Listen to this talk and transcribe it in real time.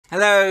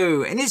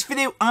Hello, in this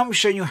video I'm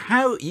showing you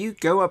how you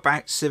go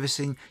about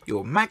servicing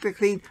your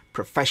MagnaClean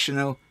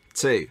Professional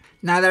 2.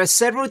 Now there are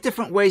several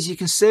different ways you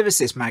can service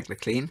this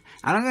MagnaClean, and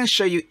I'm going to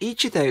show you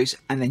each of those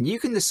and then you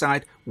can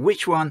decide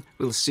which one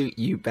will suit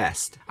you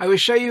best. I will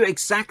show you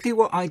exactly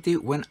what I do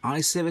when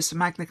I service a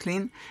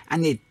MagnaClean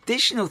and the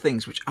additional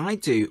things which I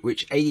do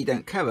which Adey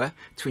don't cover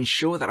to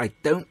ensure that I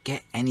don't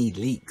get any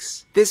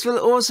leaks. This will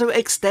also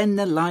extend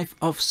the life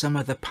of some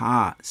of the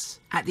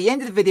parts. At the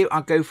end of the video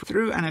I'll go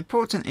through an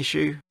important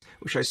issue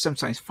which I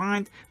sometimes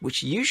find,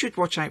 which you should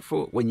watch out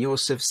for when you're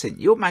servicing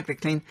your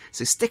MagnaClean,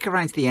 so stick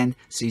around to the end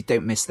so you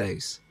don't miss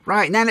those.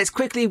 Right, now let's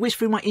quickly whiz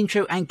through my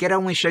intro and get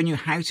on with showing you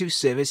how to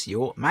service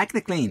your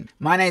MagnaClean.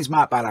 My name's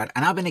Mark Ballard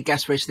and I've been a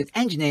gas registered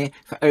engineer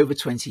for over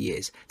 20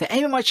 years. The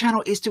aim of my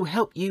channel is to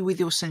help you with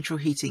your central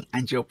heating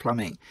and your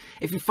plumbing.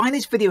 If you find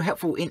this video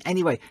helpful in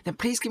any way, then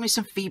please give me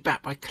some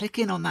feedback by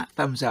clicking on that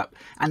thumbs up,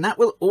 and that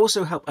will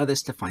also help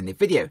others to find the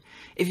video.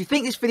 If you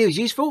think this video is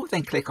useful,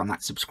 then click on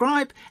that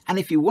subscribe, and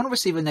if you want to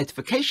receive a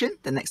notification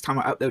the next time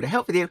I upload a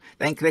help video,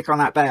 then click on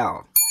that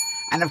bell.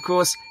 And of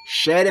course,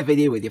 share the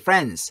video with your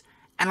friends.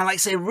 And I'd like to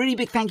say a really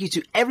big thank you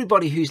to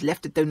everybody who's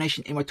left a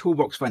donation in my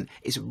toolbox fund.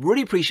 It's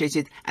really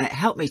appreciated and it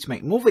helped me to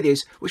make more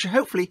videos which will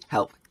hopefully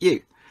help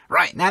you.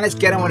 Right, now let's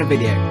get on with the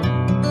video.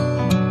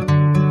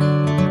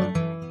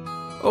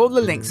 All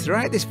the links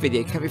throughout this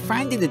video can be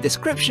found in the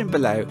description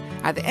below,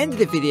 at the end of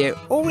the video,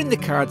 or in the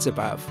cards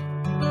above.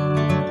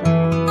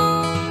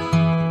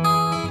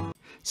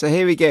 So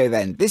here we go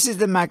then. This is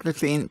the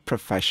MagnaClean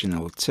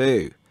Professional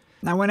 2.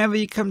 Now whenever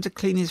you come to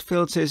clean these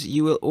filters,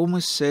 you will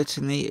almost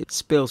certainly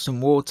spill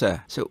some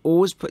water. So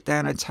always put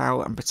down a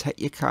towel and protect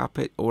your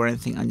carpet or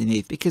anything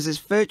underneath, because it's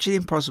virtually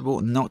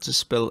impossible not to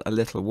spill a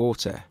little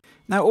water.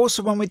 Now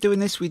also when we're doing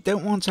this, we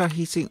don't want our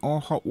heating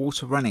or hot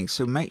water running,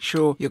 so make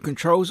sure your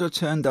controls are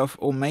turned off,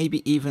 or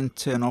maybe even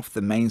turn off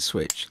the main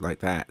switch like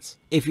that.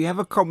 If you have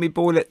a combi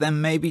boiler,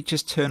 then maybe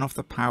just turn off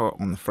the power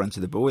on the front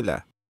of the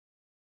boiler.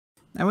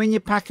 Now in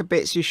your pack of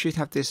bits you should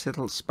have this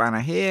little spanner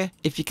here.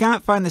 If you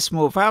can't find the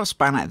small valve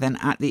spanner, then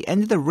at the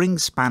end of the ring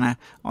spanner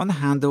on the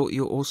handle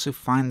you'll also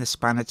find the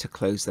spanner to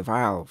close the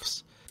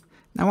valves.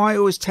 Now I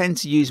always tend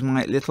to use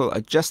my little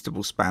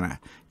adjustable spanner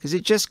because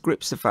it just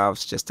grips the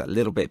valves just a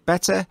little bit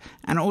better,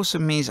 and also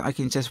means I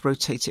can just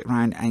rotate it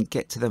around and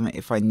get to them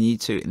if I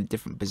need to in a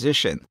different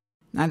position.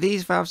 Now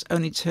these valves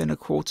only turn a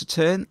quarter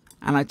turn,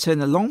 and I turn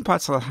the long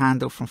part of the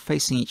handle from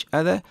facing each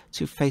other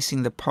to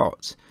facing the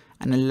pot.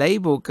 And the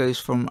label goes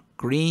from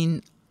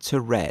green to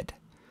red.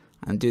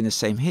 I'm doing the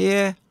same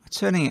here,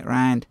 turning it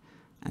around,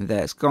 and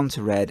there it's gone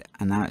to red,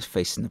 and now it's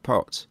facing the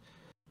pot.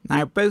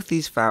 Now both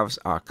these valves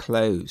are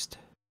closed.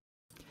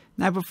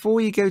 Now before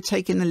you go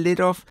taking the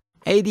lid off,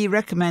 Adey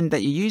recommend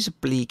that you use a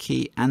bleed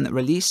key and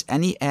release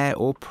any air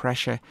or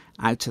pressure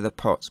out of the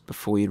pot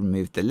before you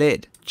remove the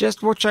lid.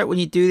 Just watch out when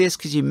you do this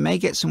because you may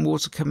get some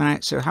water coming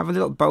out, so have a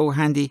little bowl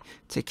handy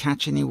to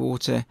catch any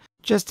water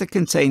just to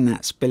contain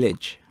that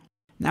spillage.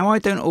 Now I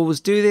don't always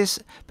do this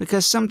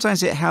because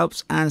sometimes it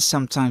helps and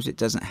sometimes it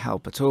doesn't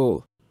help at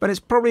all. But it's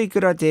probably a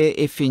good idea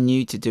if you're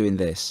new to doing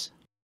this.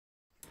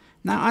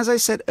 Now as I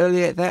said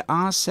earlier, there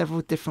are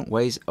several different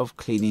ways of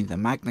cleaning the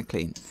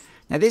MagnaClean.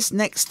 Now this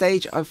next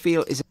stage I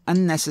feel is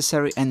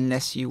unnecessary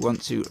unless you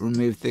want to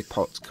remove the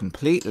pot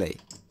completely.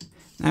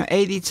 Now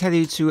Adey tell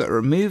you to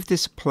remove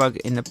this plug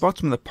in the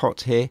bottom of the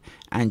pot here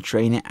and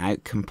drain it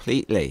out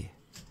completely.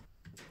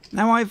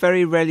 Now I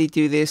very rarely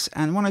do this,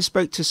 and when I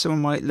spoke to some of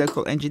my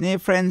local engineer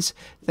friends,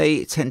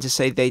 they tend to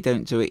say they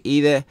don't do it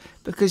either,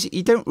 because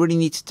you don't really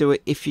need to do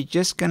it if you're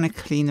just going to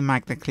clean the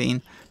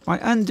MagnaClean by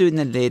undoing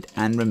the lid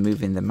and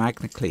removing the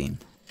MagnaClean.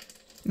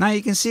 Now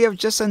you can see I've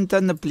just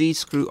undone the bleed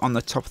screw on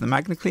the top of the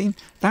MagnaClean.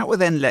 That will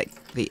then let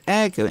the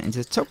air go into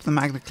the top of the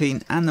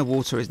MagnaClean, and the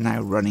water is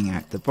now running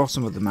out the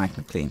bottom of the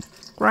MagnaClean,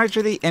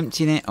 gradually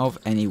emptying it of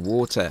any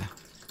water.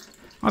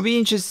 I'd be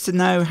interested to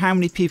know how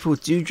many people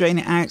do drain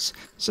it out,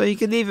 so you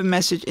can leave a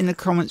message in the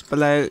comments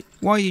below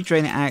why you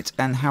drain it out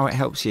and how it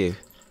helps you,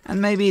 and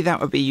maybe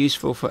that would be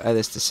useful for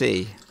others to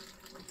see.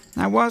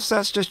 Now whilst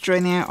that's just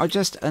draining out, I'll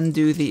just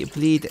undo the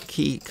bleed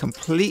key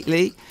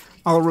completely.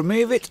 I'll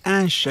remove it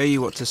and show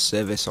you what to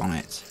service on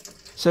it.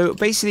 So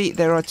basically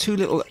there are two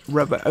little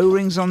rubber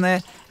O-rings on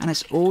there, and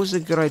it's always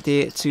a good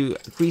idea to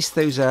grease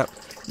those up.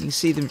 You can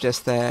see them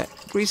just there.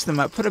 Grease them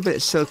up, put a bit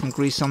of silicone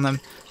grease on them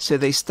so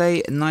they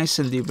stay nice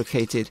and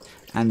lubricated,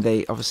 and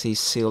they obviously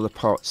seal the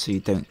pot so you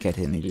don't get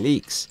any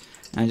leaks.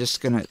 I'm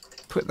just going to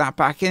put that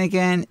back in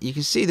again. You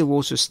can see the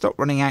water stopped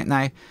running out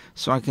now,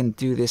 so I can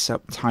do this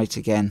up tight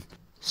again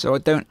so I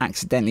don't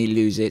accidentally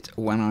lose it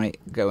when I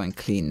go and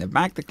clean the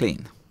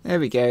MagnaClean. There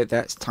we go,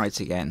 that's tight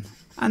again,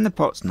 and the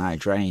pot's now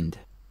drained.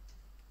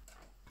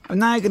 I'm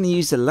now going to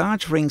use the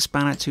large ring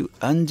spanner to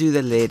undo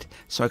the lid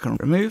so I can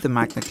remove the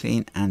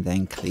MagnaClean and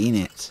then clean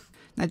it.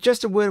 Now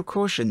just a word of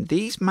caution,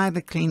 these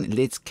MagnaClean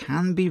lids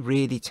can be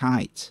really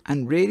tight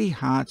and really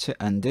hard to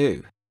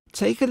undo.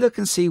 Take a look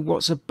and see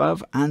what's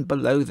above and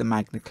below the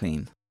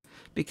MagnaClean,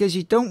 because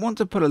you don't want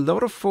to put a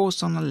lot of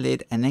force on the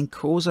lid and then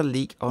cause a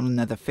leak on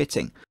another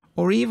fitting,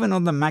 or even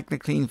on the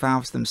MagnaClean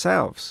valves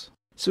themselves.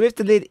 So if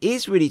the lid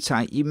is really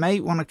tight, you may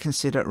want to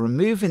consider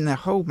removing the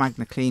whole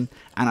MagnaClean,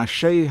 and I'll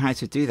show you how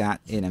to do that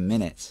in a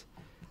minute.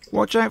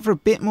 Watch out for a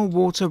bit more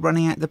water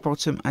running out the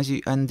bottom as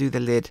you undo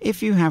the lid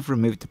if you have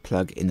removed the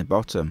plug in the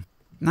bottom.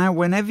 Now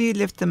whenever you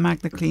lift the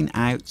MagnaClean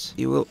out,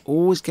 you will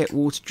always get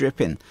water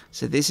dripping,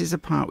 so this is a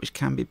part which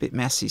can be a bit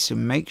messy, so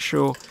make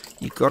sure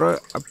you've got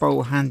a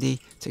bowl handy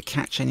to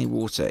catch any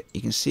water.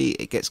 You can see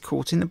it gets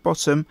caught in the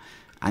bottom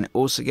and it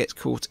also gets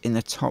caught in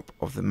the top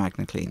of the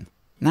MagnaClean.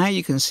 Now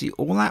you can see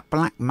all that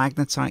black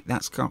magnetite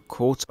that's got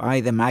caught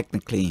by the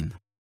MagnaClean.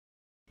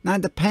 Now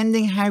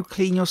depending how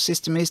clean your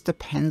system is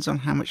depends on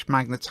how much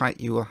magnetite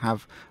you will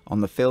have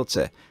on the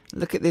filter.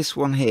 Look at this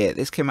one here.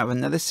 This came out of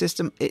another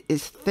system. It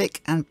is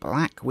thick and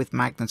black with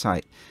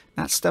magnetite.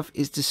 That stuff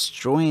is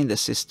destroying the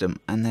system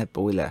and their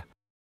boiler.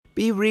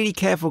 Be really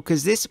careful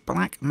because this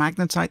black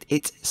magnetite,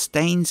 it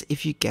stains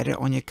if you get it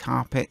on your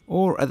carpet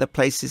or other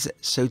places,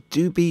 so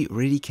do be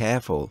really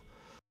careful.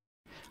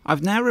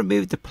 I've now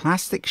removed the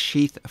plastic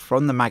sheath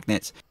from the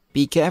magnet.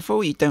 Be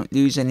careful you don't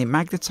lose any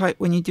magnetite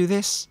when you do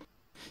this.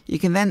 You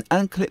can then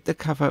unclip the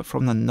cover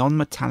from the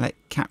non-metallic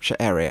capture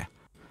area,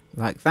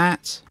 like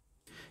that.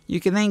 You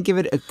can then give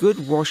it a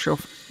good wash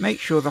off, make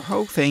sure the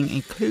whole thing,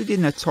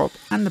 including the top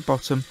and the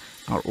bottom,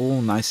 are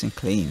all nice and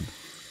clean.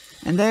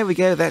 And there we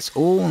go, that's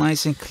all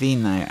nice and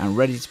clean now and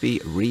ready to be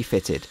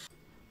refitted.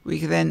 We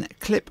can then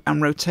clip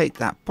and rotate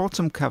that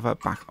bottom cover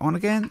back on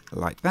again,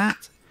 like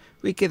that.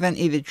 We can then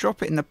either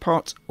drop it in the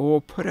pot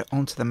or put it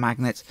onto the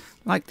magnet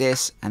like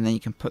this, and then you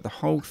can put the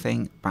whole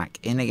thing back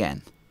in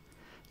again.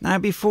 Now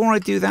before I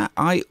do that,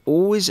 I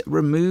always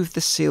remove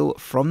the seal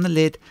from the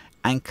lid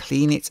and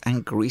clean it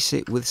and grease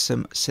it with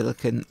some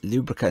silicone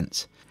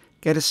lubricant.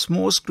 Get a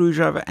small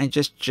screwdriver and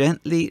just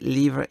gently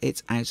lever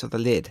it out of the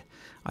lid.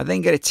 I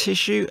then get a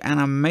tissue and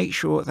I make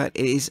sure that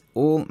it is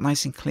all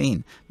nice and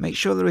clean. Make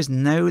sure there is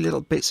no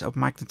little bits of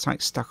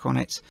magnetite stuck on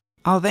it.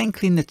 I'll then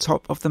clean the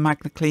top of the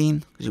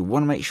MagnaClean because you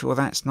want to make sure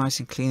that's nice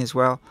and clean as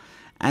well.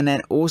 And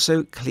then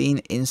also clean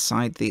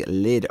inside the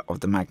lid of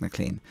the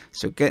MagnaClean.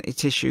 So get a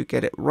tissue,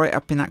 get it right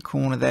up in that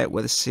corner there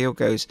where the seal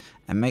goes,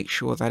 and make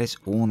sure that it's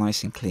all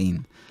nice and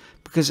clean.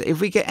 Because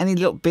if we get any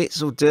little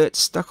bits or dirt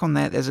stuck on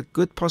there, there's a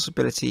good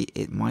possibility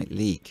it might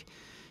leak.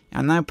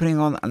 I'm now putting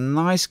on a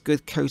nice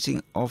good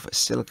coating of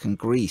silicone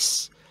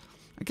grease.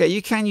 Okay,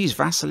 you can use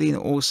Vaseline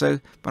also,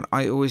 but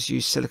I always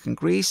use silicone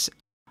grease.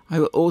 I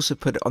will also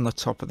put it on the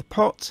top of the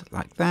pot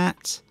like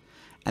that.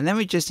 And then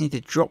we just need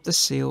to drop the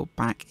seal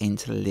back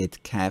into the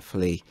lid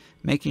carefully,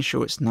 making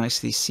sure it's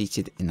nicely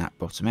seated in that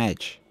bottom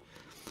edge.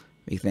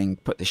 We then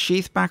put the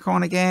sheath back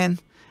on again,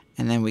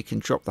 and then we can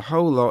drop the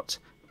whole lot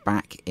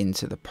back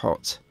into the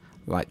pot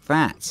like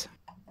that.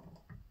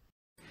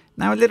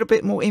 Now a little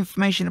bit more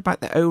information about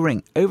the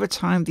O-ring. Over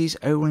time these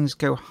O-rings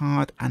go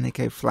hard and they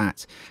go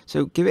flat.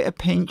 So give it a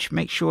pinch,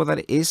 make sure that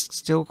it is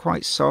still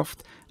quite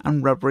soft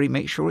and rubbery,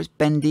 make sure it's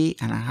bendy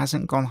and it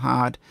hasn't gone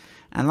hard.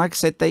 And like I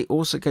said, they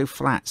also go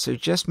flat, so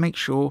just make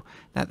sure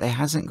that they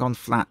hasn't gone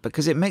flat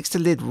because it makes the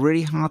lid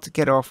really hard to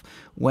get off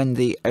when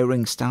the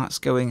O-ring starts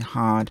going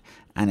hard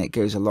and it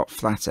goes a lot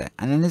flatter,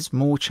 and then there's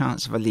more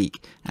chance of a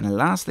leak, and the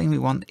last thing we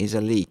want is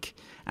a leak.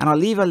 And I'll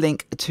leave a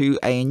link to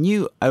a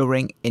new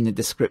O-ring in the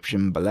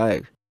description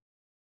below.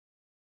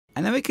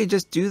 And then we can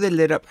just do the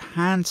lid up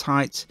hand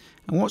tight,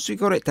 and once we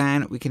got it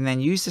down we can then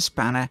use the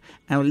spanner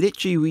and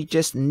literally we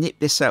just nip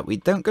this up. We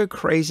don't go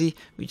crazy,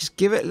 we just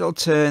give it a little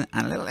turn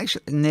and a little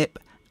extra nip,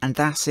 and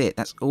that's it.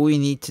 That's all you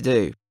need to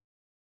do.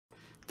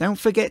 Don't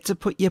forget to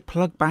put your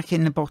plug back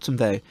in the bottom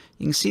though.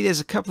 You can see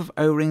there's a couple of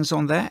O-rings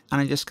on there,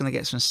 and I'm just going to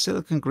get some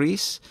silicone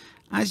grease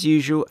as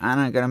usual, and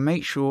I'm going to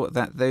make sure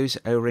that those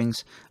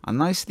O-rings are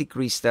nicely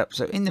greased up,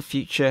 so in the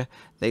future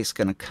they're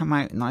going to come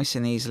out nice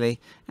and easily,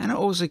 and it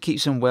also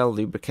keeps them well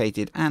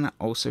lubricated and it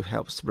also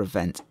helps to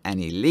prevent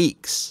any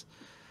leaks.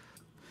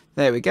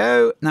 There we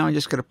go. Now I'm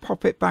just going to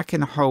pop it back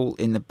in a hole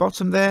in the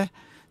bottom there,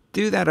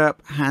 do that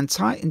up hand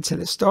tight until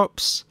it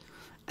stops,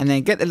 and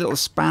then get the little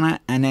spanner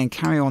and then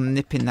carry on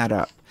nipping that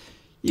up.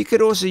 You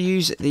could also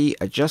use the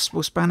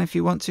adjustable spanner if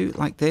you want to,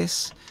 like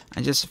this,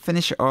 and just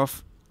finish it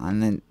off.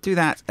 And then do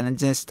that and then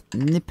just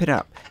nip it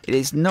up. It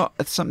is not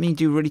something you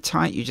do really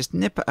tight, you just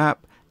nip it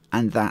up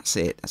and that's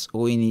it. That's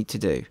all you need to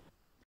do.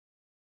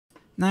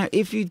 Now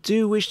if you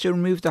do wish to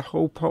remove the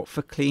whole pot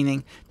for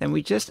cleaning, then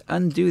we just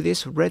undo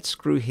this red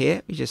screw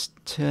here. We just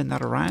turn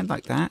that around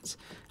like that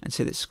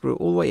until it's screwed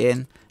all the way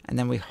in, and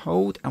then we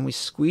hold and we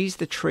squeeze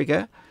the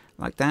trigger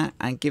like that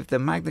and give the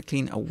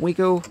MagnaClean a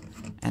wiggle,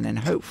 and then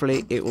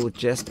hopefully it will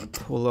just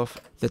pull off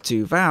the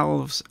two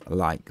valves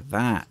like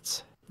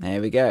that.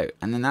 There we go,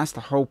 and then that's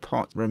the whole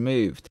pot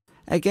removed.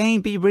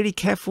 Again, be really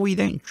careful you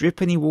don't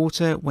drip any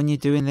water when you're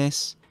doing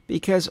this,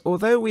 because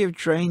although we have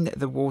drained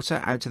the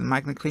water out of the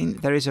MagnaClean,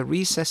 there is a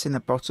recess in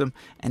the bottom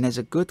and there's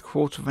a good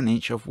 1/4 of an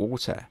inch of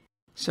water.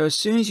 So as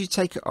soon as you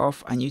take it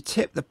off and you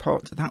tip the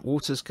pot, that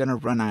water's going to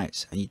run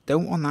out, and you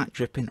don't want that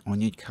dripping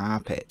on your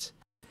carpet.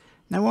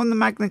 Now on the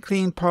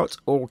MagnaClean pot,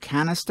 or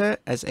canister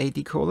as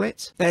Adey call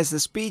it, there's the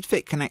speed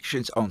fit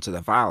connections onto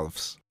the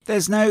valves.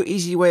 There's no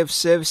easy way of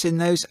servicing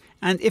those,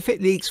 and if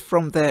it leaks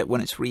from there when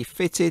it's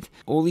refitted,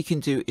 all you can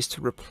do is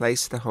to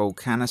replace the whole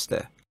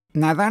canister.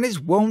 Now that is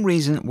one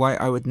reason why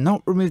I would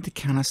not remove the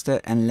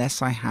canister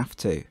unless I have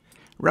to.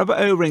 Rubber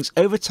O-rings,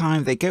 over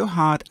time they go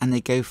hard and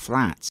they go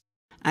flat.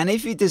 And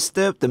if you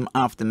disturb them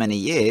after many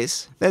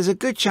years, there's a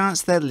good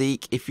chance they'll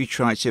leak if you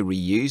try to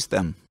reuse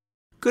them.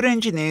 Good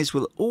engineers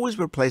will always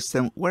replace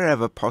them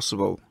wherever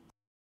possible.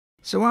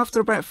 So after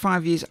about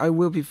 5 years, I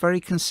will be very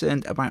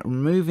concerned about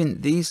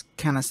removing these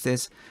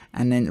canisters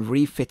and then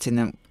refitting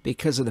them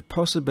because of the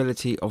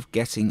possibility of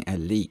getting a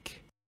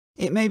leak.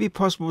 It may be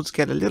possible to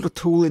get a little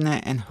tool in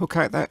there and hook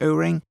out that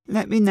O-ring.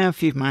 Let me know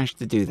if you've managed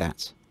to do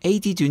that.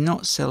 Adey do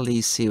not sell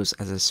these seals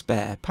as a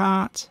spare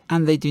part,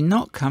 and they do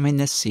not come in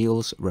the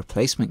seals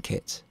replacement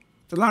kit.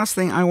 The last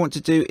thing I want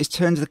to do is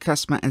turn to the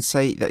customer and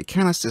say that the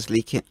canister's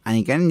leaking and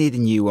you're going to need a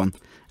new one.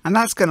 And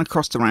that's going to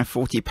cost around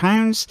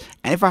 £40,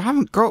 and if I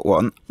haven't got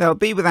one, they'll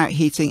be without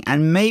heating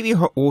and maybe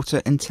hot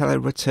water until I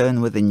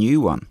return with a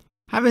new one.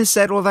 Having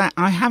said all that,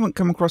 I haven't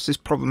come across this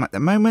problem at the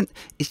moment.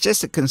 It's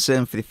just a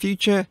concern for the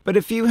future, but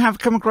if you have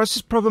come across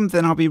this problem,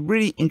 then I'll be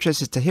really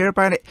interested to hear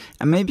about it,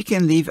 and maybe you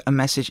can leave a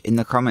message in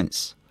the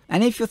comments.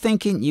 And if you're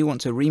thinking you want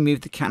to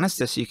remove the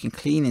canister so you can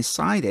clean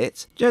inside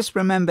it, just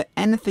remember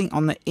anything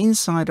on the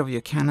inside of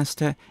your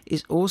canister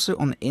is also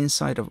on the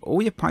inside of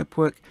all your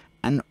pipework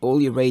and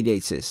all your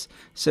radiators,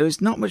 so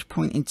it's not much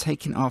point in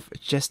taking off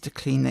just to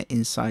clean the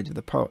inside of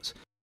the pot.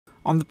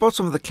 On the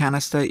bottom of the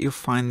canister you'll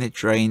find the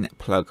drain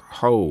plug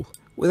hole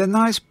with a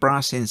nice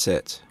brass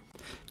insert.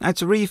 Now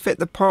to refit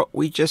the pot,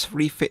 we just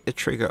refit the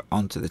trigger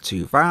onto the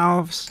two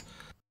valves.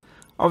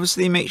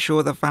 Obviously make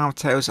sure the valve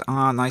tails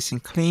are nice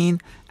and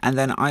clean, and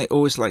then I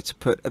always like to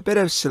put a bit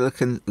of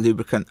silicone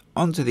lubricant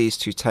onto these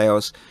two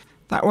tails.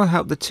 That will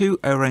help the two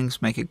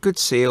O-rings make a good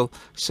seal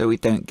so we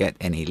don't get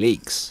any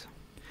leaks.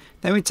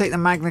 Then we take the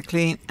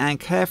MagnaClean and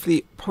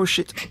carefully push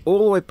it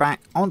all the way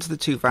back onto the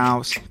two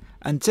valves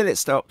until it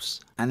stops,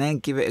 and then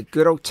give it a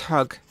good old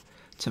tug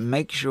to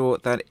make sure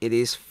that it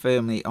is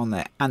firmly on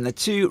there and the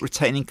two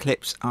retaining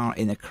clips are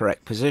in the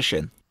correct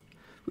position.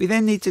 We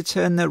then need to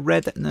turn the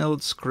red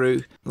knurled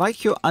screw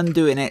like you're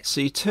undoing it,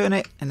 so you turn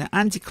it in the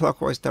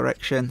anti-clockwise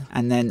direction,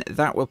 and then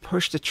that will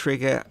push the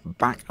trigger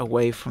back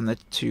away from the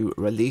two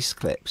release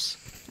clips.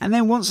 And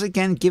then once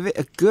again give it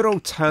a good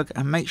old tug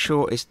and make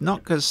sure it's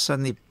not going to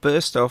suddenly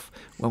burst off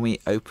when we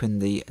open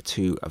the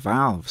two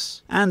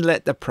valves, and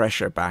let the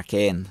pressure back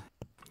in.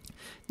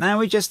 Now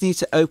we just need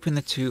to open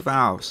the two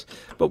valves,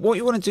 but what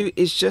you want to do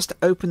is just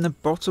open the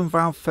bottom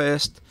valve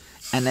first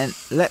and then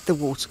let the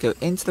water go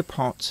into the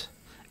pot,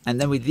 and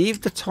then we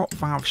leave the top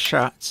valve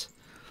shut,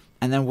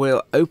 and then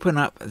we'll open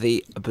up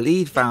the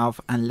bleed valve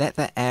and let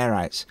the air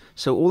out,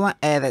 so all that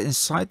air that's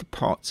inside the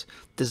pot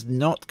does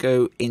not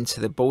go into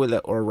the boiler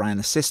or around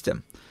the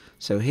system.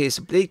 So here's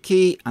the bleed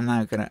key, and now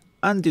I'm going to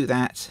undo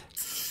that,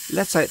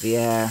 let out the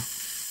air.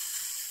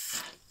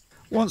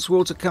 Once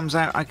water comes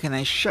out, I can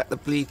then shut the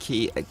bleed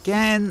key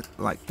again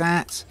like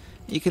that.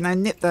 You can now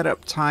nip that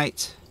up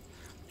tight,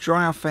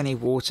 dry off any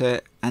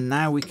water, and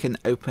now we can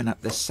open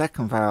up the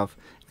second valve,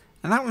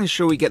 and that will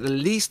ensure we get the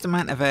least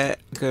amount of air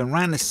going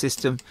around the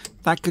system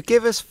that could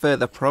give us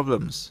further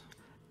problems.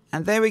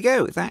 And there we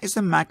go, that is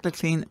the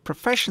MagnaClean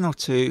Professional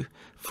 2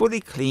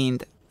 fully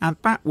cleaned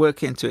and back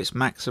working to its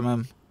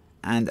maximum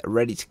and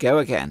ready to go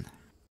again.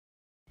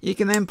 You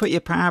can then put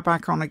your power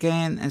back on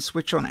again and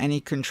switch on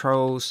any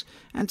controls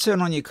and turn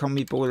on your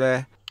combi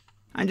boiler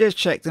and just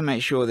check to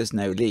make sure there's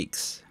no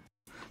leaks.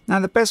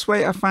 Now the best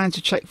way I find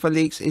to check for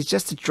leaks is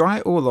just to dry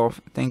it all off,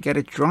 then get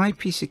a dry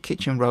piece of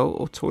kitchen roll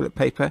or toilet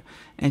paper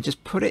and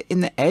just put it in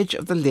the edge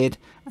of the lid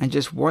and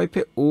just wipe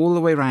it all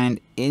the way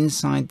around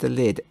inside the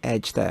lid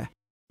edge there.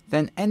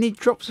 Then any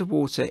drops of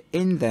water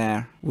in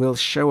there will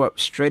show up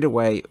straight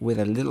away with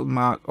a little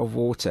mark of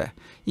water.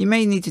 You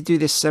may need to do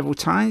this several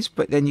times,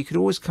 but then you could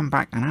always come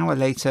back an hour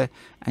later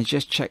and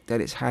just check that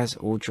it has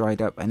all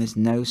dried up and there's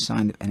no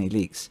sign of any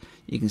leaks.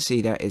 You can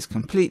see that it's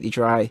completely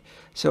dry,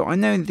 so I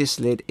know this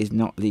lid is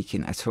not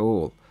leaking at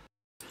all.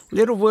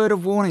 Little word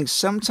of warning,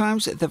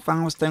 sometimes the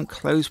valves don't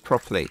close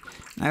properly.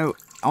 Now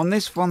on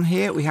this one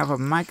here we have a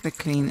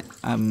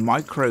MagnaClean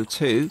Micro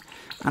 2,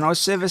 and I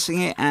was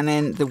servicing it and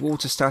then the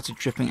water started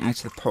dripping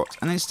out of the pot,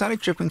 and it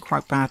started dripping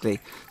quite badly.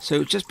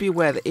 So just be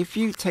aware that if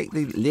you take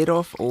the lid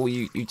off or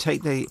you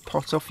take the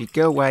pot off, you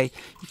go away,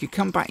 you could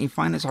come back and you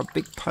find there's a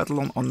big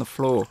puddle on the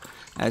floor.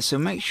 So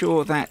make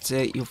sure that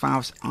your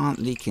valves aren't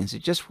leaking, so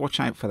just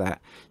watch out for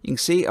that. You can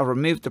see I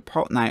removed the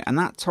pot now, and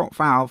that top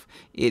valve,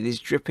 it is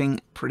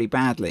dripping pretty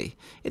badly.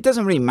 It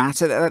doesn't really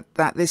matter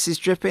that this is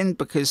dripping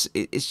because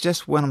it's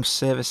just when I'm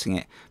servicing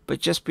it, but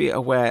just be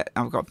aware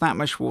I've got that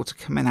much water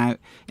coming out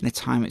in the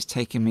time it's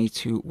taken me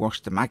to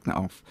wash the magnet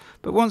off.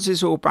 But once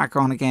it's all back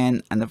on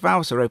again and the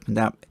valves are opened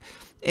up,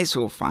 it's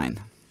all fine.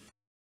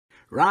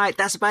 Right,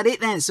 that's about it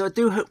then. So I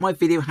do hope my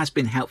video has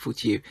been helpful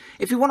to you.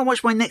 If you want to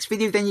watch my next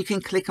video, then you can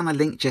click on the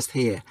link just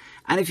here.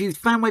 And if you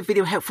found my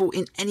video helpful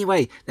in any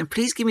way, then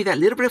please give me that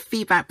little bit of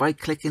feedback by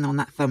clicking on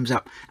that thumbs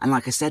up. And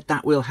like I said,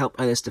 that will help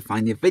others to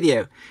find the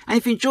video. And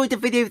if you enjoyed the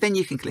video, then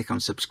you can click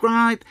on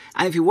subscribe.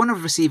 And if you want to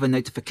receive a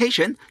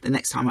notification the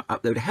next time I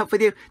upload a help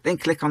video, then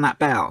click on that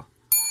bell.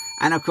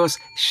 And of course,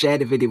 share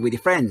the video with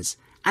your friends.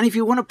 And if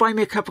you want to buy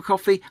me a cup of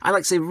coffee, I'd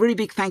like to say a really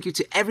big thank you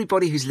to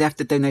everybody who's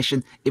left a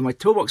donation in my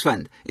Toolbox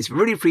Fund. It's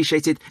really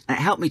appreciated and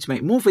it helped me to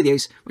make more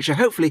videos, which will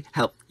hopefully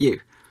help you.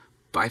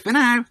 Bye for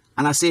now,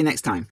 and I'll see you next time.